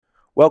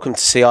Welcome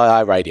to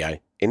CII Radio.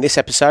 In this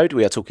episode,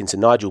 we are talking to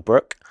Nigel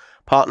Brook,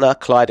 partner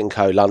Clyde &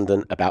 Co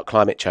London, about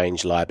climate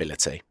change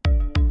liability.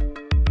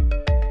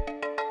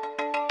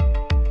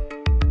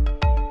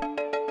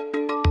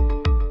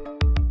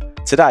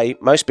 Today,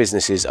 most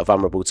businesses are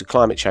vulnerable to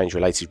climate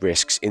change-related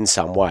risks in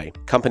some way.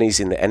 Companies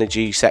in the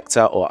energy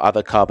sector or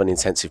other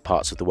carbon-intensive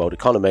parts of the world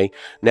economy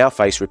now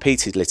face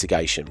repeated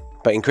litigation.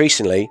 But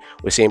increasingly,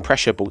 we're seeing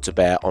pressure brought to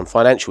bear on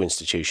financial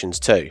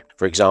institutions too.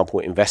 For example,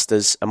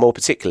 investors and more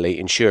particularly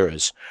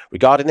insurers,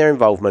 regarding their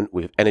involvement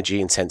with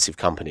energy-intensive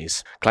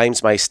companies.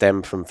 Claims may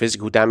stem from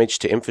physical damage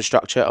to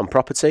infrastructure and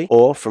property,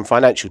 or from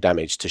financial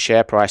damage to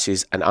share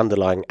prices and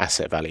underlying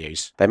asset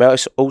values. They may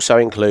also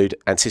include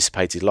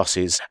anticipated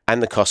losses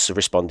and the costs of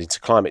responding to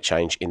climate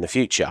change in the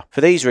future.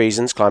 For these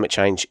reasons, climate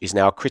change is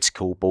now a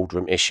critical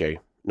boardroom issue,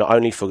 not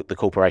only for the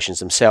corporations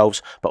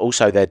themselves, but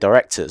also their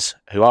directors,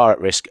 who are at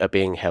risk of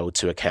being held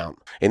to account.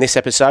 In this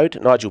episode,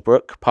 Nigel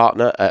Brook,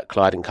 partner at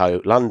Clyde &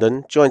 Co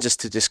London, joins us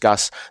to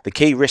discuss the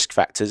key risk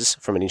factors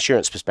from an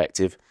insurance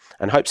perspective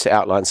and hopes to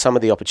outline some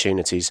of the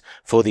opportunities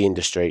for the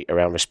industry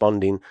around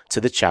responding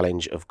to the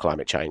challenge of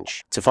climate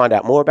change. To find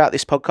out more about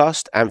this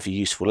podcast and for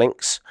useful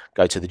links,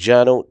 go to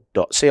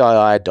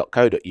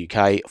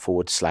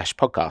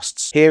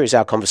thejournal.cii.co.uk/podcasts. Here is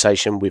our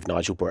conversation with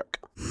Nigel Brook.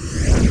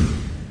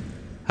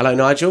 Hello,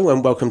 Nigel,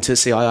 and welcome to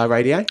CII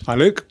Radio. Hi,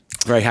 Luke.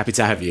 Very happy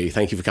to have you.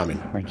 Thank you for coming.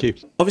 Thank you.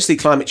 Obviously,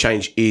 climate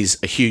change is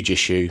a huge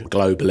issue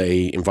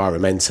globally,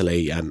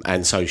 environmentally,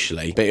 and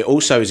socially, but it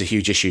also is a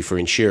huge issue for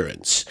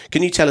insurance.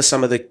 Can you tell us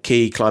some of the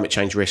key climate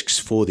change risks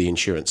for the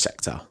insurance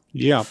sector?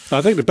 Yeah,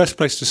 I think the best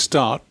place to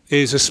start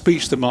is a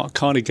speech that Mark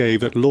Carney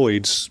gave at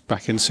Lloyd's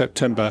back in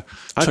September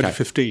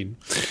 2015.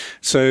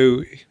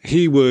 So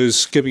he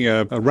was giving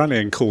a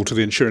rallying call to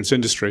the insurance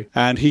industry,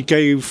 and he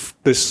gave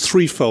this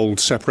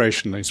threefold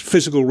separation. There's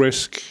physical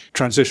risk,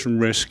 transition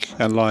risk,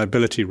 and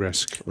liability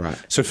risk. Right.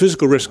 So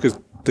physical risk is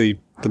the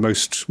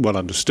most well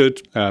understood,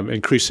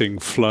 increasing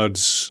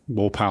floods,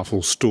 more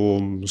powerful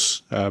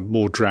storms,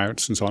 more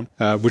droughts and so on,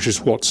 which is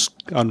what's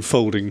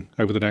unfolding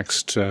over the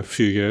next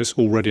few years,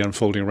 already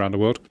unfolding around the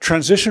world.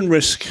 Transition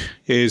risk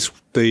is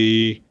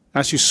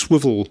as you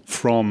swivel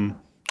from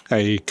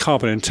a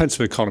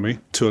carbon-intensive economy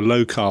to a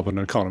low-carbon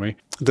economy,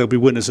 there'll be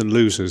winners and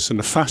losers. And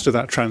the faster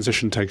that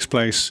transition takes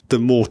place, the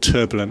more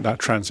turbulent that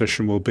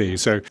transition will be.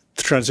 So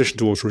the transition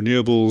towards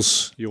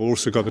renewables, you've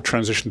also got the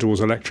transition towards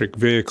electric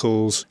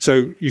vehicles.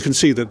 So you can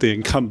see that the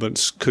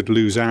incumbents could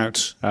lose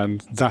out,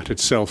 and that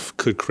itself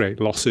could create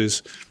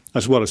losses,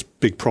 as well as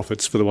big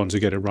profits for the ones who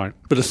get it right.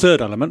 But the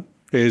third element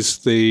is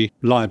the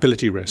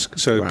liability risk.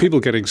 So people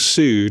getting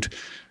sued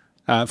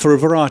for a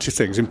variety of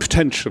things, and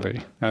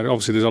potentially,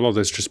 obviously there's a lot of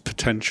this just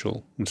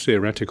potential and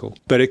theoretical,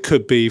 but it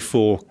could be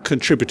for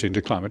contributing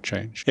to climate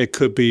change. It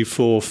could be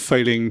for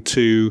failing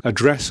to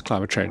address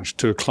climate change,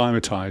 to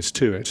acclimatize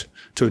to it,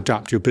 to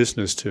adapt your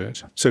business to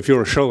it. So if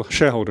you're a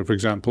shareholder, for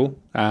example,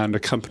 and a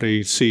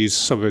company sees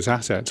some of its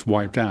assets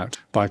wiped out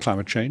by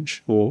climate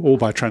change or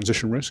by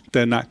transition risk,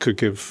 then that could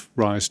give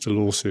rise to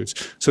lawsuits.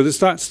 So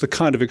that's the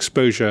kind of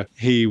exposure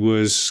he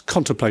was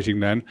contemplating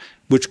then,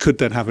 which could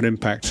then have an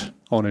impact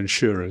on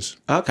insurers.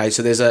 Okay,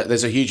 so there's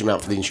a huge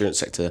amount for the insurance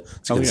sector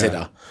to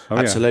consider. Yeah.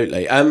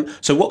 Absolutely.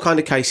 So what kind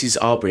of cases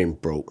are being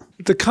brought?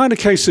 The kind of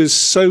cases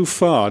so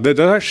far, there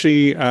are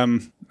actually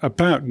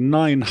about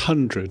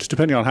 900,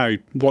 depending on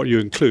what you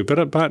include, but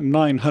about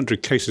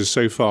 900 cases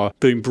so far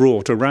being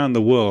brought around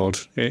the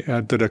world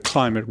that are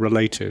climate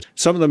related.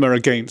 Some of them are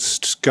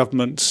against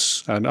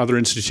governments and other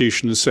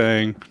institutions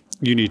saying,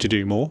 you need to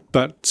do more.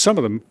 But some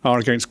of them are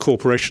against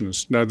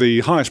corporations. Now, the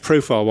highest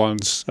profile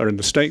ones are in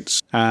the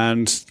States,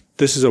 and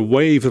this is a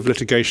wave of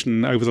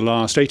litigation over the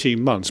last 18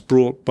 months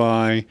brought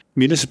by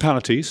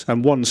municipalities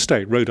and one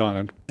state, Rhode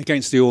Island,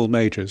 against the oil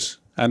majors.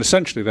 And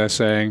essentially they're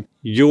saying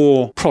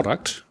your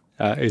product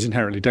is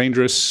inherently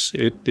dangerous.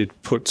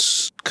 It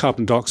puts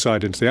carbon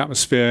dioxide into the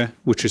atmosphere,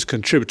 which is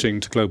contributing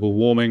to global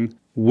warming.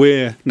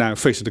 We're now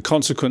facing the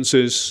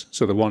consequences,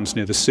 so the ones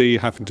near the sea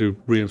having to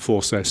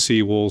reinforce their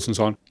sea walls and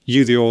so on.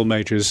 You, the oil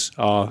majors,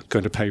 are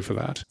going to pay for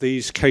that.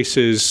 These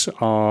cases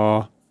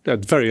are at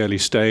a very early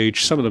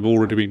stage. Some of them have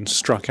already been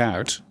struck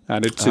out,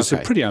 and it's a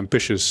pretty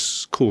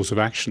ambitious course of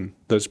action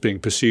that's being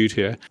pursued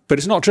here. But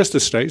it's not just the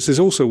States. There's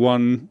also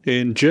one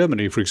in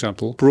Germany, for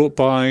example, brought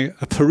by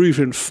a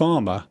Peruvian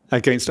farmer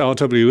against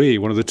RWE,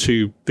 one of the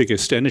two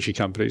biggest energy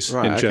companies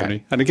in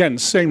Germany. And again,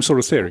 same sort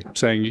of theory,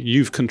 saying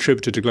you've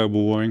contributed to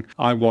global warming.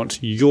 I want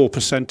your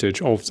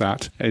percentage of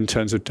that in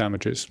terms of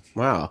damages.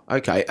 Wow.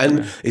 Okay.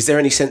 And is there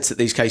any sense that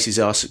these cases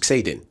are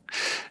succeeding?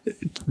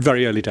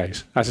 Very early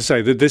days. As I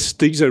say,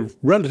 these are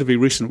relatively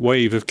recent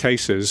wave of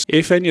cases.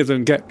 If any of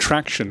them get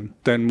traction,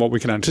 then what we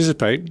can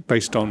anticipate,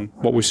 based on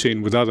what we've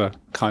seen with other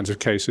kinds of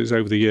cases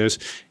over the years,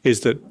 is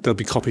that there'll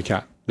be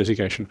copycat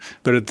litigation.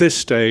 But at this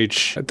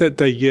stage,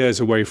 they're years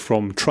away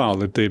from trial,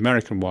 the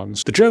American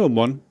ones. The German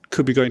one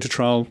could be going to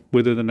trial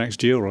within the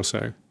next year or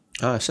so.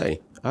 I see.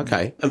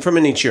 Okay. And from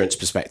an insurance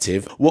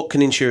perspective, what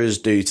can insurers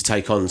do to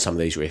take on some of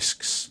these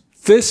risks?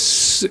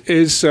 This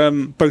is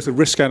both a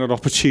risk and an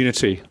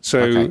opportunity.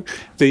 So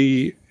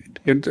the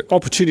in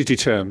opportunity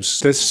terms,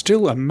 there's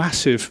still a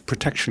massive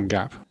protection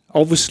gap.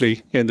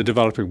 Obviously, in the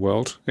developing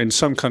world, in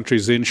some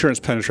countries, the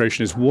insurance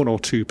penetration is 1 or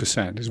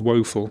 2%, is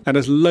woeful. And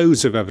there's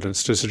loads of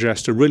evidence to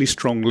suggest a really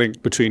strong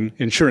link between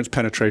insurance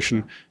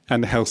penetration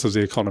and the health of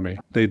the economy.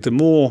 The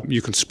more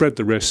you can spread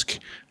the risk,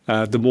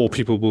 the more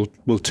people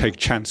will take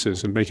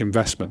chances and make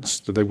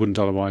investments that they wouldn't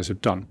otherwise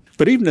have done.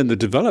 But even in the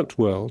developed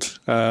world,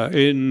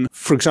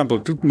 for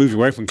example, moving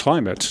away from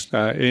climate,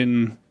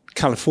 in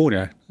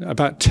California,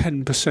 about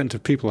 10%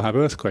 of people have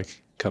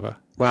earthquake cover.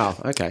 Wow,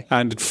 okay.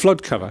 And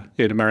flood cover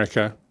in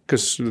America,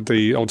 because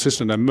the old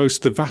system there,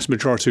 the vast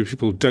majority of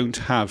people don't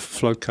have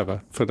flood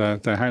cover for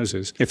their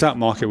houses. If that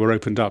market were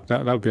opened up,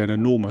 that would be an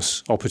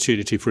enormous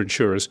opportunity for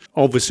insurers.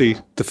 Obviously,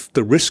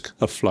 the risk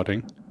of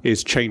flooding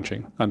is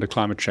changing under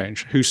climate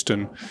change.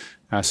 Houston,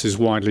 as is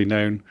widely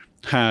known,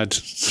 had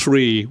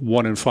 3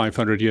 1 in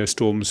 500-year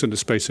storms in the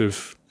space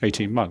of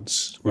 18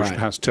 months, which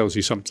perhaps tells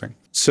you something.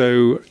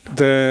 So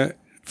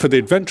for the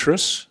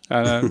adventurous,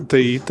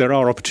 there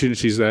are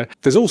opportunities there.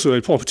 There's also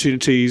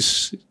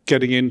opportunities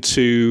getting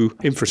into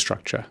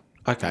infrastructure.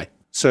 Okay.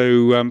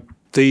 So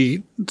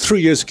 3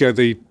 years ago,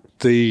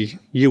 the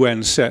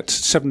UN set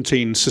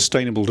 17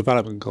 Sustainable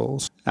Development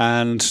Goals,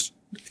 and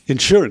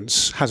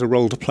insurance has a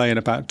role to play in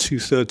about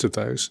 2/3 of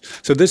those.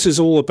 So this is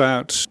all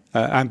about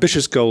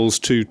ambitious goals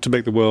to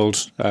make the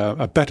world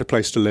a better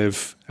place to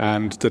live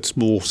and that's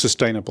more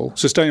sustainable.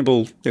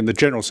 Sustainable in the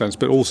general sense,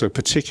 but also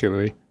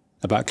particularly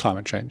about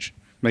climate change,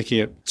 making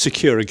it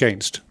secure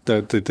against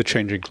the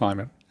changing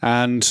climate.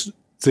 And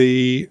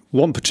the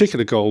one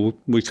particular goal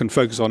we can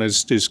focus on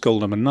is goal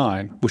number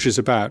 9, which is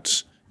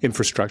about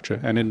infrastructure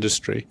and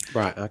industry.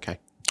 Right, okay.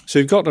 So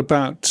you've got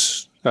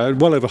about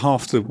well over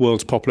half the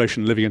world's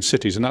population living in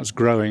cities, and that's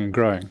growing and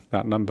growing,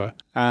 that number.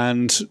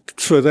 And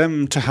for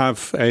them to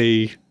have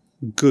a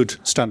good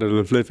standard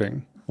of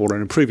living or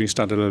an improving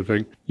standard of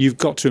living, you've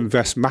got to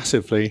invest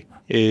massively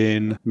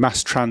in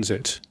mass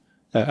transit,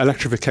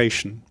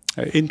 electrification,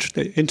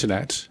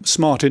 internet,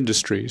 smart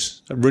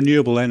industries,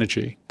 renewable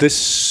energy.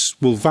 This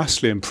will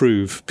vastly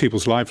improve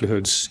people's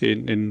livelihoods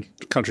in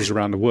countries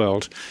around the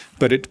world,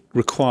 but it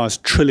requires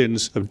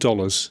trillions of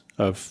dollars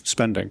of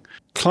spending.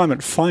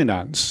 Climate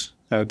finance,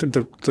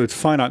 the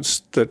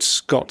finance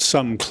that's got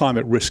some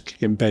climate risk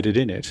embedded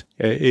in it,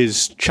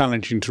 is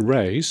challenging to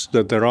raise.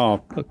 That there are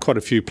quite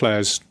a few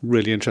players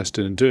really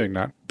interested in doing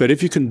that. But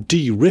if you can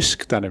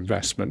de-risk that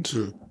investment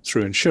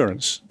through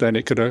insurance, then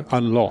it could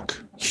unlock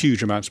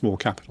huge amounts more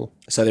capital.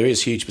 So there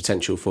is huge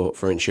potential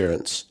for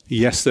insurance.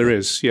 Yes, there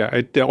is.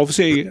 Yeah,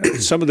 obviously,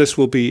 some of this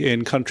will be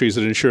in countries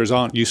that insurers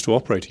aren't used to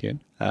operating in,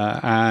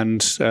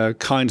 and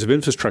kinds of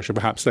infrastructure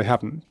perhaps they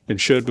haven't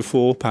insured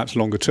before, perhaps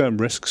longer-term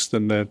risks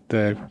than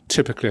they're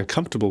typically are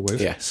comfortable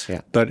with. Yes,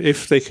 yeah. But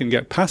if they can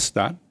get past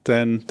that,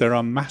 then there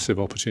are massive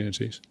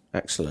opportunities.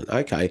 Excellent.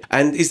 Okay.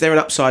 And is there an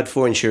upside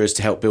for insurers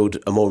to help build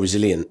a more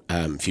resilient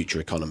future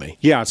economy?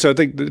 Yeah, so I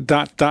think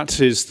that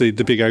is the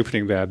big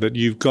opening there, that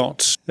you've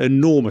got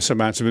enormous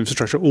amounts of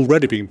infrastructure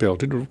already being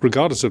built,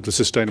 regardless of the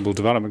Sustainable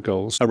Development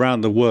Goals,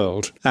 around the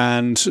world.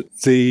 And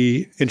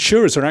the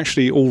insurers are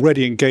actually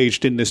already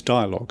engaged in this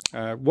dialogue.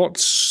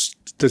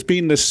 There's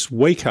been this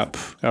wake-up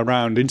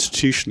around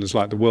institutions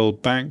like the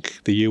World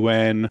Bank, the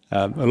UN,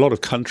 a lot of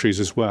countries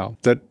as well,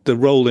 that the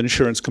role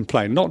insurance can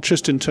play, not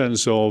just in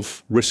terms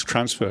of risk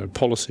transfer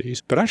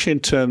policies, but actually in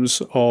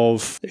terms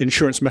of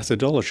insurance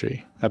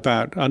methodology,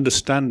 about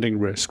understanding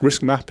risk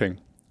mapping,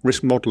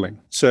 risk modelling.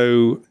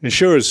 So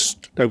insurers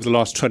over the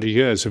last 20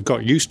 years have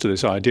got used to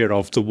this idea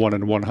of the 1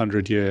 in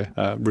 100-year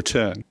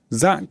return.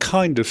 That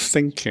kind of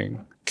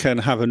thinking can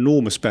have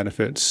enormous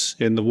benefits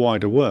in the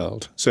wider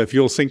world. So if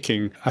you're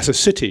thinking, as a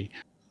city,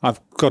 I've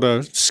got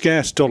a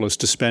scarce dollars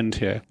to spend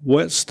here,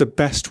 what's the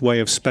best way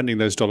of spending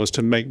those dollars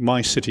to make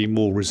my city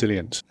more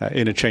resilient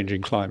in a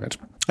changing climate?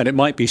 And it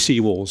might be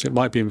seawalls, it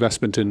might be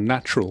investment in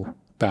natural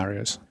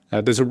barriers.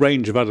 There's a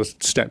range of other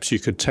steps you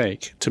could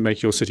take to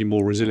make your city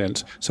more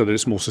resilient so that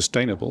it's more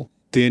sustainable.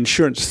 The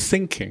insurance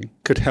thinking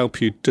could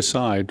help you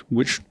decide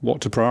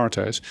what to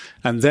prioritize.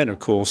 And then, of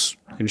course,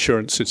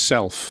 insurance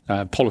itself,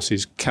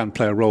 policies can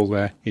play a role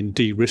there in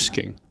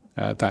de-risking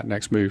that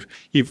next move.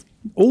 You've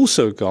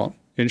also got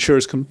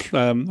insurers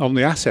on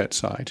the asset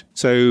side.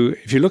 So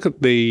if you look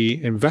at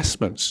the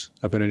investments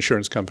of an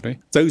insurance company,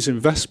 those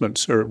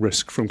investments are at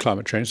risk from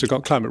climate change. They've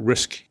got climate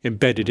risk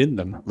embedded in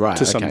them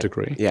to some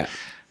degree. Yeah.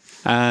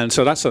 And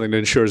so that's something that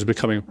insurers are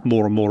becoming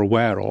more and more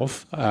aware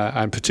of,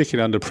 and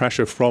particularly under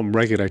pressure from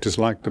regulators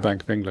like the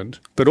Bank of England.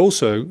 But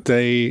also,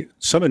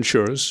 some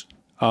insurers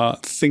are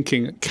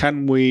thinking,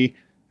 can we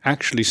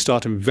actually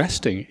start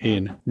investing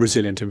in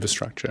resilient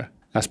infrastructure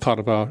as part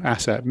of our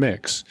asset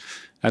mix?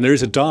 And there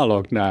is a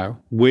dialogue now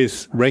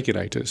with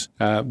regulators,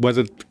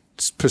 whether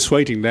it's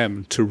persuading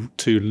them to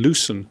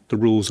loosen the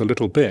rules a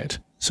little bit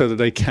so that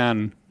they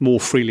can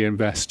more freely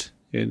invest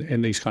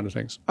in these kind of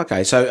things.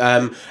 Okay,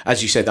 so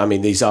as you said, I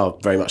mean, these are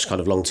very much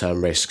kind of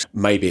long-term risks.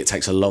 Maybe it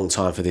takes a long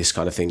time for this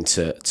kind of thing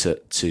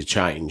to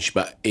change,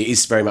 but it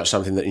is very much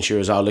something that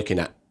insurers are looking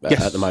at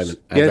at the moment,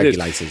 and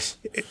regulators.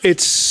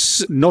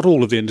 It's not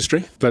all of the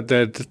industry, but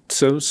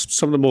so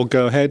some of them will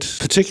go ahead,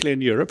 particularly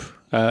in Europe.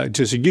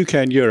 Just the UK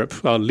and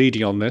Europe are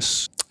leading on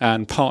this,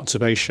 and parts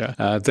of Asia.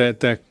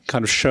 They're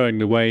kind of showing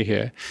the way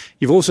here.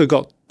 You've also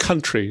got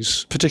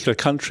particular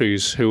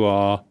countries who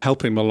are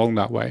helping them along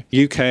that way.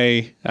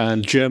 UK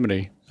and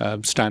Germany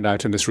stand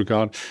out in this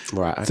regard.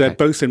 Right, okay. They're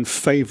both in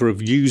favour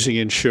of using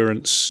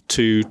insurance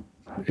to,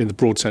 in the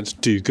broad sense,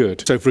 do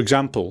good. So, for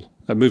example,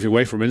 moving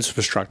away from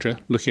infrastructure,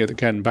 looking at,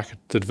 again, back at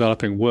the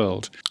developing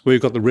world,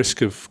 we've got the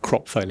risk of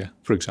crop failure,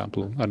 for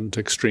example, and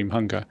extreme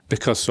hunger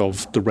because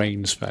of the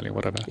rains failing,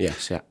 whatever.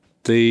 Yes, yeah.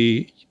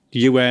 The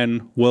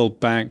UN, World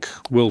Bank,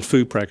 World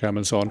Food Programme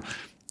and so on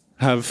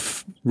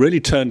have really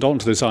turned on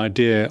to this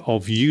idea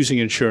of using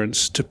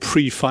insurance to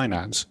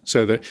pre-finance,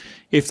 so that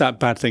if that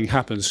bad thing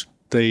happens,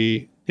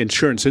 the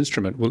insurance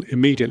instrument will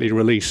immediately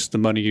release the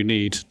money you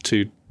need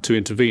to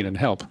intervene and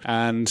help.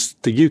 And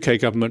the UK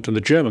government and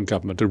the German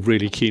government are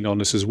really keen on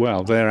this as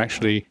well. They're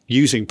actually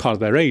using part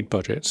of their aid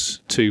budgets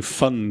to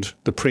fund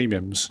the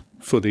premiums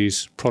for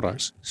these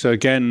products. So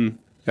again,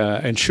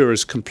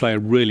 insurers can play a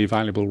really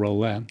valuable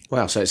role there.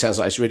 Wow, so it sounds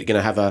like it's really going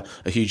to have a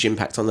huge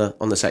impact on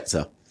the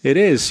sector. It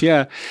is,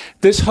 yeah.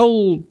 This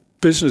whole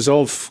business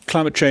of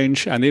climate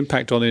change and the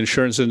impact on the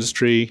insurance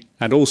industry,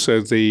 and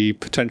also the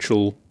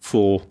potential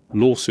for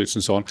lawsuits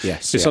and so on,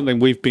 is something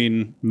we've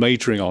been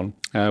majoring on.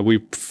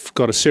 We've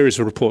got a series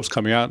of reports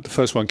coming out. The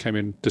first one came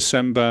in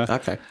December.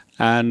 Okay.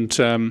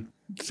 And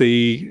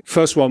the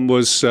first one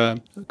was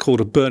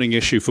called A Burning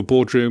Issue for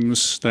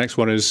Boardrooms. The next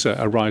one is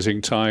A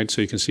Rising Tide,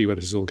 so you can see where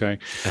this is all going.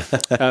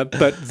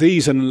 But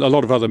these and a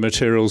lot of other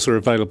materials are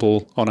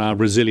available on our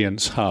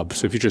Resilience Hub.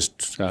 So if you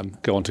just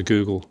go onto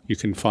Google, you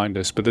can find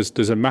this. But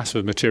there's a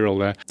massive material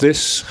there.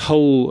 This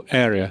whole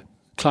area,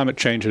 climate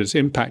change and its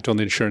impact on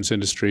the insurance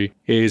industry,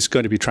 is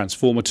going to be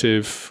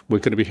transformative. We're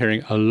going to be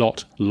hearing a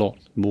lot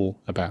more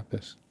about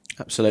this.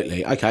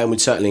 Absolutely. Okay, and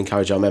we'd certainly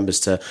encourage our members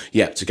to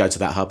go to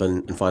that hub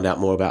and find out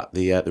more about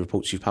the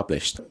reports you've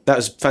published. That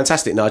was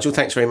fantastic, Nigel.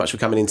 Thanks very much for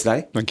coming in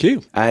today. Thank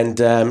you. And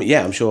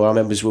I'm sure our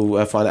members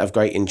will find that of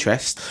great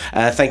interest.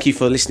 Thank you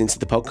for listening to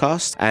the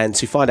podcast. And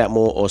to find out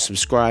more or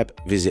subscribe,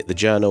 visit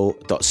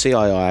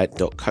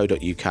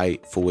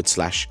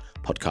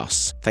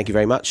thejournal.cii.co.uk/podcasts. Thank you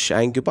very much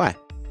and goodbye.